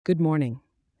Good morning.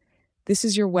 This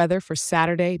is your weather for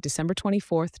Saturday, December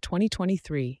 24th,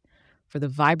 2023, for the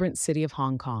vibrant city of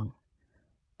Hong Kong.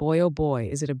 Boy, oh boy,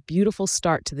 is it a beautiful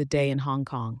start to the day in Hong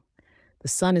Kong. The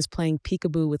sun is playing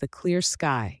peekaboo with a clear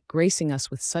sky, gracing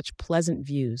us with such pleasant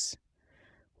views.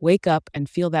 Wake up and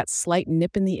feel that slight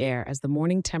nip in the air as the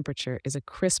morning temperature is a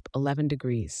crisp 11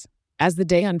 degrees. As the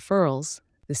day unfurls,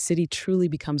 the city truly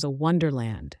becomes a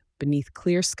wonderland beneath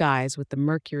clear skies with the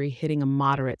mercury hitting a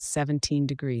moderate 17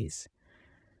 degrees.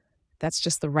 That's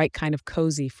just the right kind of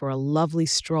cozy for a lovely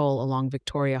stroll along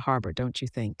Victoria Harbor, don't you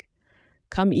think?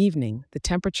 Come evening, the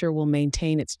temperature will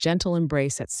maintain its gentle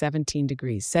embrace at 17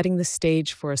 degrees, setting the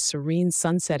stage for a serene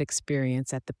sunset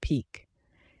experience at the peak.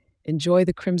 Enjoy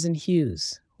the crimson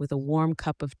hues with a warm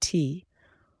cup of tea,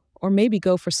 or maybe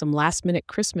go for some last minute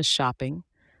Christmas shopping,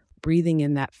 breathing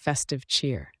in that festive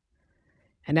cheer.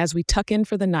 And as we tuck in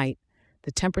for the night,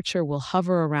 the temperature will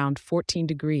hover around 14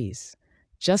 degrees,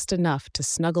 just enough to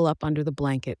snuggle up under the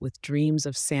blanket with dreams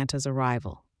of Santa's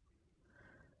arrival.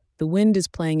 The wind is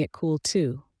playing it cool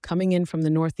too, coming in from the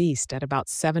northeast at about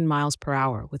 7 miles per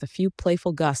hour with a few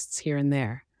playful gusts here and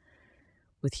there.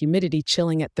 With humidity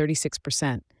chilling at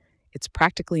 36%, it's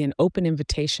practically an open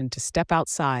invitation to step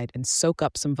outside and soak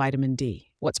up some vitamin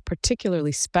D. What's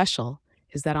particularly special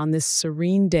is that on this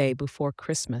serene day before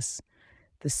Christmas,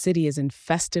 the city is in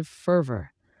festive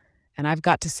fervor, and I've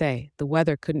got to say, the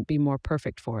weather couldn't be more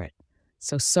perfect for it.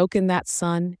 So soak in that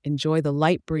sun, enjoy the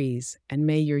light breeze, and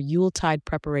may your Yuletide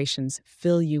preparations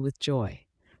fill you with joy.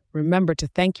 Remember to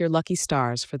thank your lucky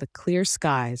stars for the clear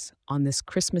skies on this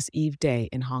Christmas Eve day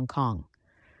in Hong Kong.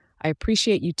 I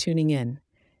appreciate you tuning in,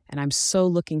 and I'm so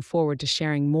looking forward to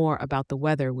sharing more about the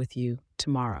weather with you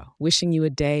tomorrow. Wishing you a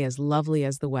day as lovely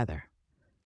as the weather.